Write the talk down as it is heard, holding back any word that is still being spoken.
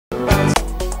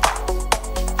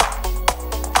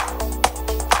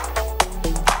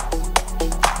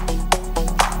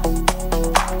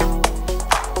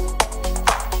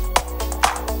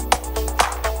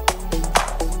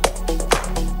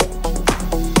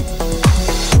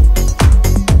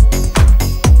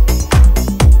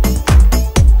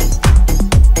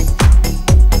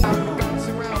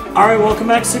Alright, welcome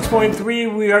back to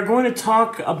 6.3. We are going to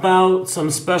talk about some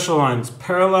special lines,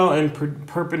 parallel and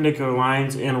perpendicular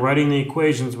lines, and writing the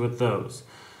equations with those.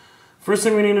 First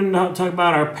thing we need to talk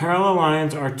about are parallel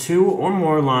lines are two or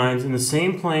more lines in the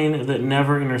same plane that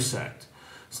never intersect.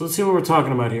 So let's see what we're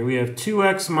talking about here. We have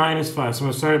 2x minus 5. So I'm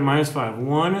going to start at minus 5.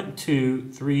 1,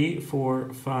 2, 3,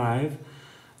 4, 5.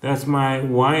 That's my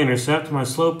y-intercept. My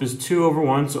slope is 2 over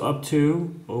 1, so up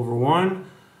 2 over 1.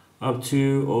 Up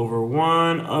 2 over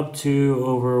 1, up 2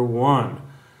 over 1.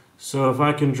 So if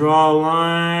I can draw a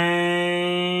line,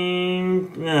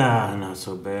 not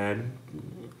so bad.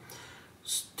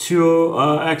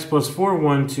 2x plus 4,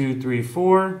 1, 2, 3,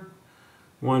 4.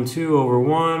 1, 2 over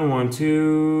 1, 1,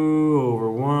 2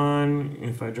 over 1.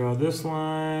 If I draw this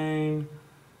line.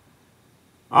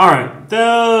 Alright,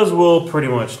 those will pretty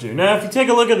much do. Now if you take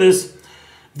a look at this,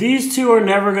 these two are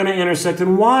never going to intersect.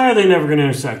 And why are they never going to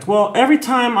intersect? Well, every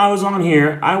time I was on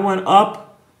here, I went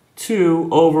up 2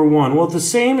 over 1. Well, at the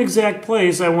same exact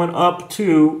place, I went up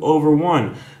 2 over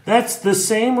 1. That's the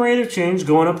same rate of change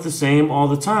going up the same all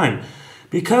the time.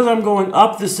 Because I'm going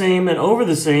up the same and over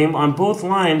the same on both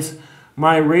lines,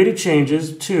 my rate of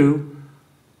changes, 2,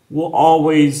 will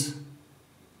always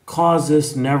cause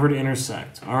this never to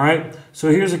intersect. All right? So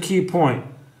here's a key point.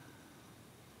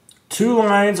 Two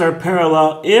lines are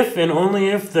parallel if and only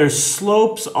if their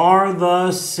slopes are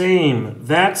the same.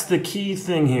 That's the key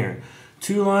thing here.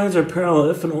 Two lines are parallel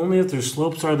if and only if their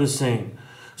slopes are the same.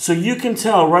 So you can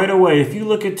tell right away, if you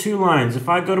look at two lines, if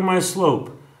I go to my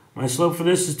slope for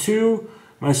this is 2,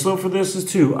 my slope for this is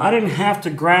 2. I didn't have to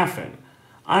graph it.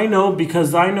 I know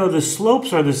because I know the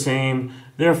slopes are the same,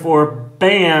 therefore,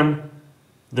 bam,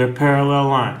 they're parallel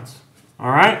lines.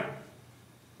 All right?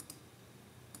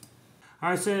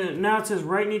 Alright, so now it says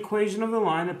write an equation of the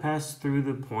line that passes through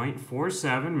the point 4,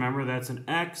 7. Remember, that's an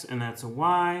x and that's a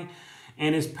y.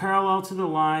 And is parallel to the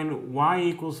line y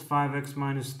equals 5x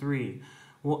minus 3.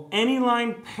 Well, any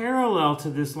line parallel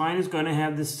to this line is going to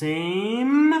have the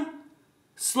same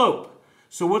slope.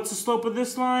 So what's the slope of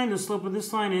this line? The slope of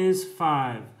this line is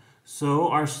 5. So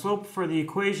our slope for the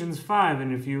equation is 5.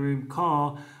 And if you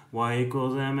recall, y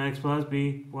equals mx plus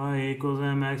b, y equals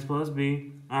mx plus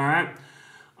b. Alright?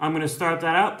 I'm going to start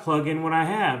that out, plug in what I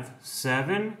have.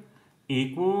 7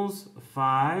 equals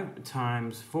 5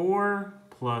 times 4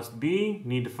 plus b.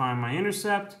 Need to find my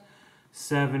intercept.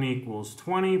 7 equals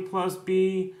 20 plus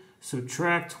b.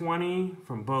 Subtract 20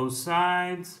 from both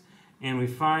sides. And we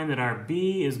find that our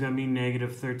b is going to be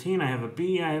negative 13. I have a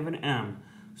b, I have an m.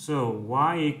 So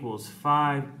y equals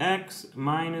 5x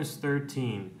minus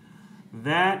 13.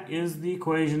 That is the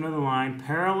equation of the line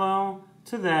parallel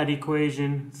to that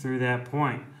equation through that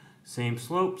point. Same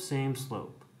slope, same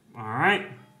slope. All right?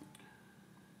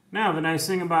 Now, the nice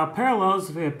thing about parallels,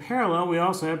 if we have parallel, we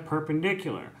also have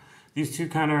perpendicular. These two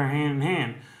kind of are hand in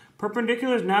hand.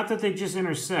 Perpendicular is not that they just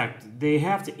intersect. They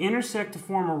have to intersect to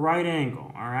form a right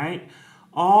angle, all right?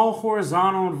 All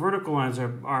horizontal and vertical lines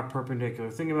are perpendicular.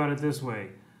 Think about it this way.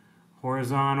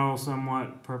 Horizontal,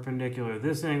 somewhat perpendicular.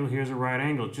 This angle here is a right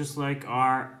angle, just like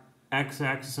our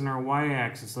x-axis and our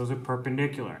y-axis. Those are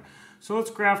perpendicular. So let's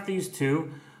graph these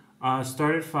two.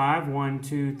 Start at 5. 1,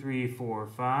 2, 3, 4,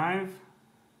 5.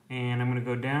 And I'm going to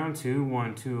go down to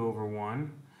 1, 2 over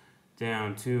 1.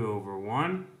 Down 2 over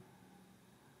 1.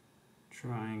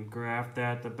 Try and graph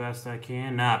that the best I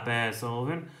can. Not bad,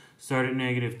 Sullivan. Start at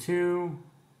negative 2.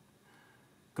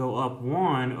 Go up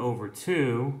 1 over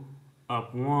 2.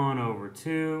 Up 1 over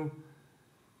 2.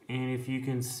 And if you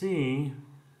can see,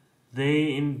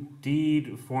 they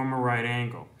indeed form a right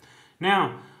angle.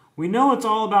 Now, we know it's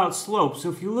all about slope.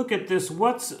 So if you look at this,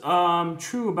 what's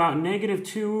true about negative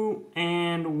 2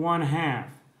 and 1/2?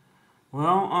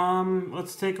 Well,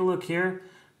 let's take a look here.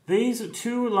 These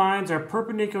two lines are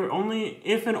perpendicular only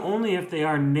if and only if they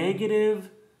are negative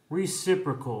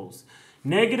reciprocals.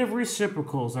 Negative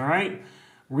reciprocals, all right?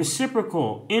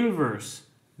 Reciprocal, inverse,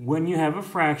 when you have a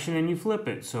fraction and you flip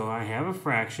it. So I have a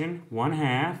fraction,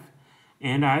 1/2,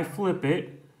 and I flip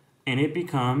it, and it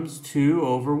becomes 2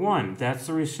 over 1. That's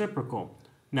the reciprocal.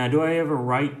 Now, do I ever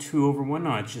write 2 over 1?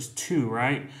 No, it's just 2,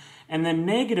 right? And the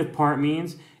negative part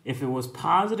means if it was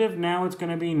positive, now it's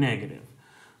going to be negative.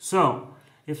 So,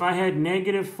 if I had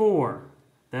negative 4,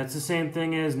 that's the same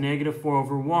thing as negative 4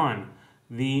 over 1.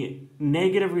 The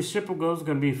negative reciprocal is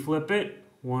going to be flip it,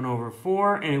 1 over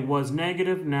 4, and it was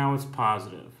negative, now it's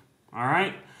positive. All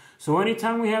right? So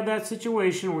anytime we have that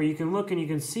situation where you can look and you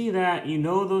can see that, you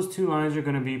know those two lines are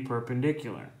going to be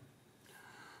perpendicular.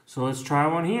 So let's try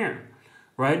one here.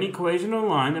 Write an equation of a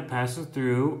line that passes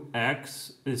through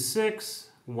x is 6,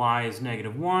 y is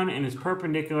negative 1, and is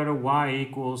perpendicular to y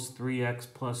equals 3x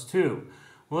plus 2.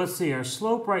 Well, let's see. Our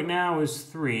slope right now is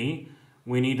 3.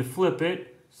 We need to flip it.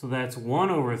 So that's 1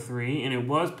 over 3. And it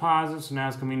was positive, so now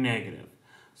it's going to be negative.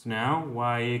 So now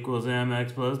y equals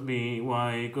mx plus b.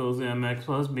 Y equals mx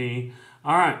plus b.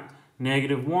 All right.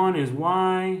 Negative 1 is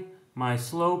y. My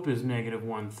slope is negative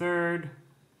 1/3.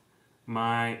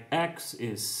 My x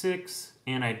is 6.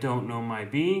 And I don't know my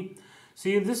b.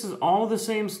 See, this is all the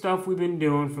same stuff we've been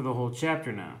doing for the whole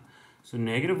chapter now. So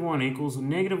negative 1 equals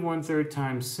negative 1/3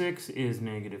 times 6 is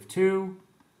negative 2.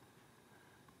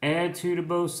 Add 2 to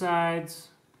both sides.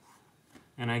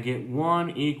 And I get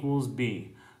 1 equals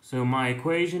b. So my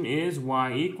equation is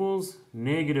y equals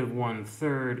negative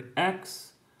 1/3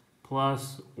 x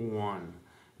plus 1.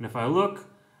 And if I look,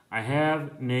 I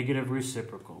have negative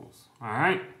reciprocals. All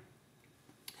right?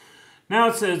 Now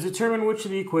it says, determine which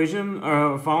of the equation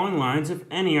following lines, if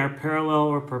any, are parallel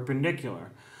or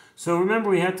perpendicular. So remember,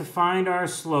 we have to find our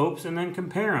slopes and then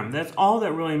compare them. That's all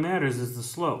that really matters is the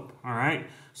slope. All right?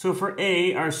 So for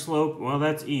A, our slope, well,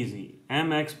 that's easy.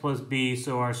 mx plus b,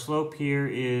 so our slope here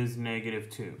is negative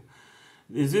 2.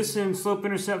 Is this in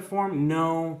slope-intercept form?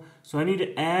 No. So I need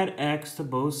to add x to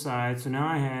both sides. So now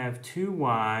I have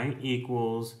 2y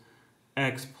equals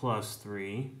x plus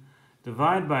 3.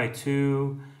 Divide by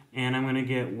 2, and I'm going to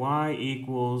get y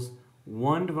equals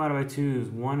 1 divided by 2 is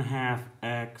 1/2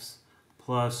 x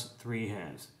plus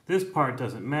 3/2. This part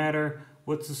doesn't matter.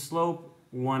 What's the slope?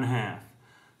 1/2.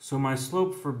 So my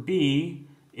slope for B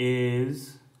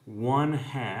is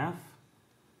 1/2.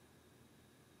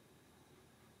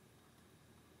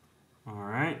 All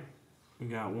right, we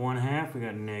got 1/2, we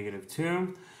got negative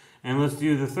 2. And let's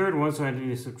do the third one, so I need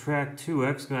to subtract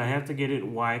 2x, because I have to get it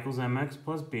y equals mx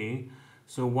plus b.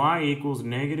 So y equals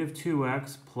negative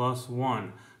 2x plus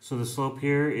 1. So the slope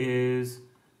here is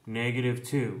negative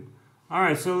 2. All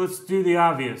right, so let's do the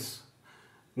obvious.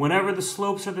 Whenever the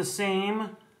slopes are the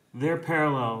same, they're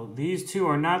parallel. These two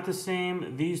are not the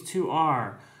same, these two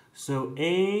are. So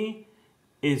A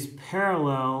is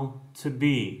parallel to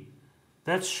B.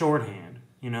 That's shorthand.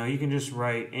 You know, you can just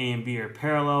write A and B are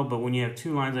parallel, but when you have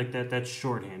two lines like that, that's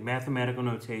shorthand, mathematical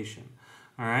notation.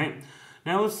 All right?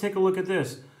 Now let's take a look at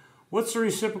this. What's the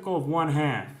reciprocal of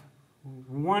 1/2?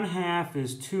 1/2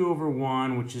 is 2 over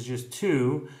 1, which is just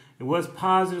 2. It was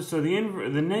positive, so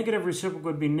the negative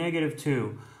reciprocal would be negative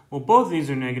 2. Well, both of these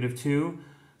are negative 2.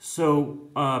 So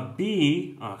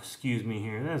B, excuse me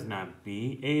here, that's not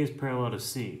B. A is parallel to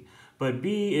C. But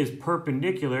B is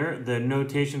perpendicular. The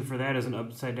notation for that is an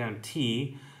upside down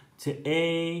T to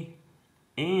A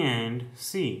and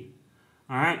C.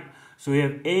 All right, so we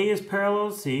have A is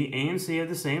parallel to C. A and C have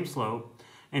the same slope.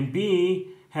 And B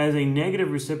has a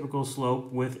negative reciprocal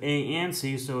slope with A and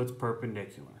C, so it's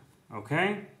perpendicular.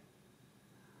 Okay?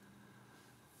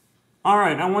 All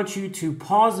right, I want you to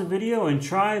pause the video and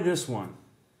try this one.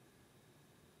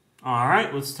 All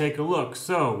right, let's take a look.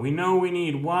 So we know we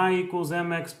need y equals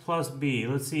mx plus b.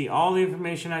 Let's see all the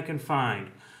information I can find.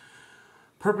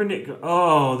 Perpendicular.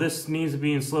 Oh, this needs to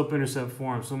be in slope-intercept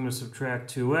form, so I'm going to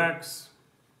subtract 2x.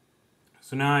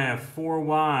 So now I have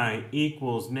 4y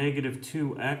equals negative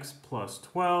 2x plus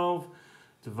 12.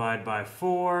 Divide by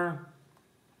 4.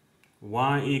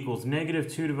 Y equals negative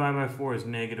 2 divided by 4 is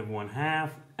negative 1/2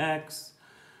 x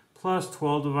plus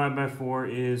 12 divided by 4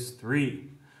 is 3.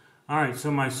 All right,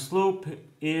 so my slope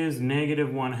is negative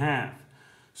 1/2.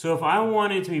 So if I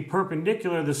want it to be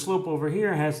perpendicular, the slope over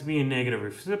here has to be a negative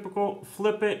reciprocal.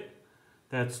 Flip it.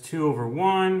 That's 2 over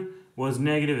 1. Was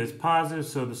negative is positive,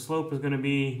 so the slope is going to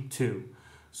be 2.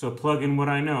 So plug in what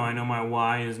I know. I know my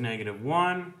y is negative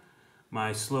 1.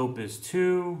 My slope is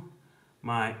 2.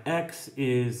 My x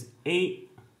is 8.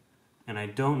 And I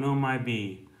don't know my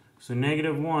b. So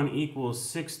negative 1 equals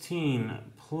 16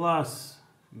 plus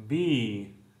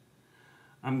b.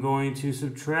 I'm going to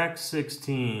subtract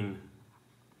 16.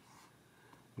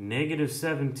 Negative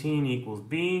 17 equals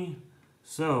b.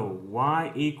 So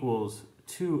y equals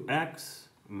 2x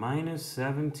minus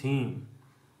 17.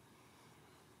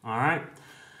 All right.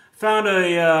 Found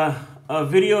a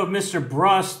video of Mr.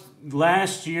 Brust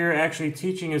last year actually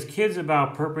teaching his kids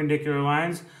about perpendicular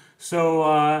lines.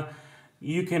 So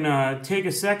you can take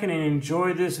a second and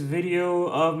enjoy this video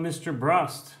of Mr.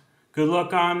 Brust. Good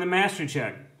luck on the master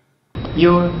check.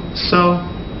 You're so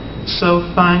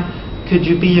fine. Could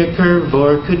you be a curve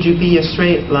or could you be a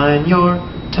straight line? Your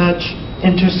touch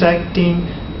intersecting,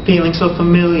 feeling so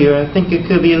familiar. I think it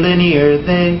could be linear.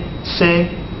 They say,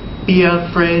 be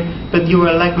afraid, but you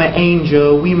are like my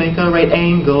angel. We make a right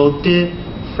angle,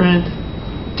 different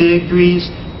degrees.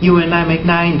 You and I make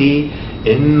 90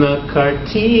 in the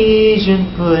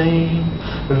Cartesian plane.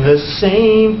 The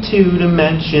same 2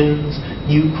 dimensions.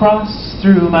 You cross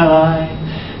through my line.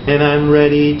 and I'm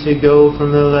ready to go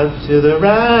from the left to the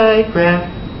right. Graph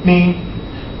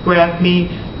me,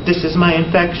 this is my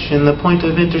infection, the point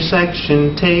of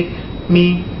intersection. Take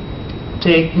me,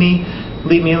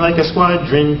 lead me like a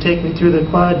squadron, take me through the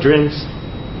quadrants.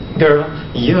 Girl,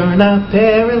 you're not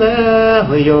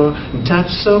parallel, your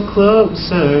touch so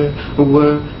closer.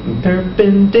 We're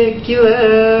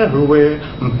perpendicular,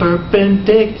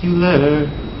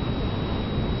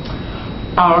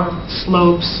 Our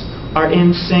slopes are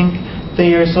in sync,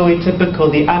 they are so atypical,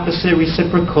 the opposite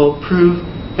reciprocal. Prove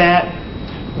that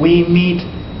we meet,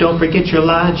 don't forget your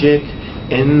logic,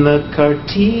 in the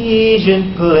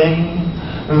Cartesian plane.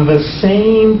 The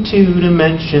same two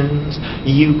dimensions,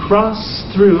 you cross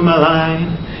through my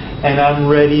line, and I'm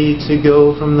ready to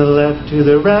go from the left to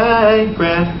the right.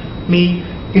 Graph me,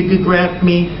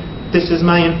 this is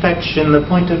my infection, the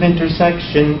point of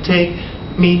intersection. Take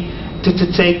me,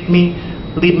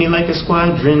 lead me like a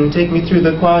squadron, take me through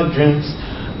the quadrants.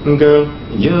 Girl,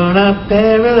 you're not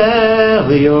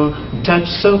parallel, your touch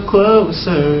so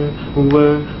closer.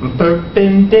 We're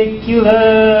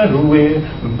perpendicular,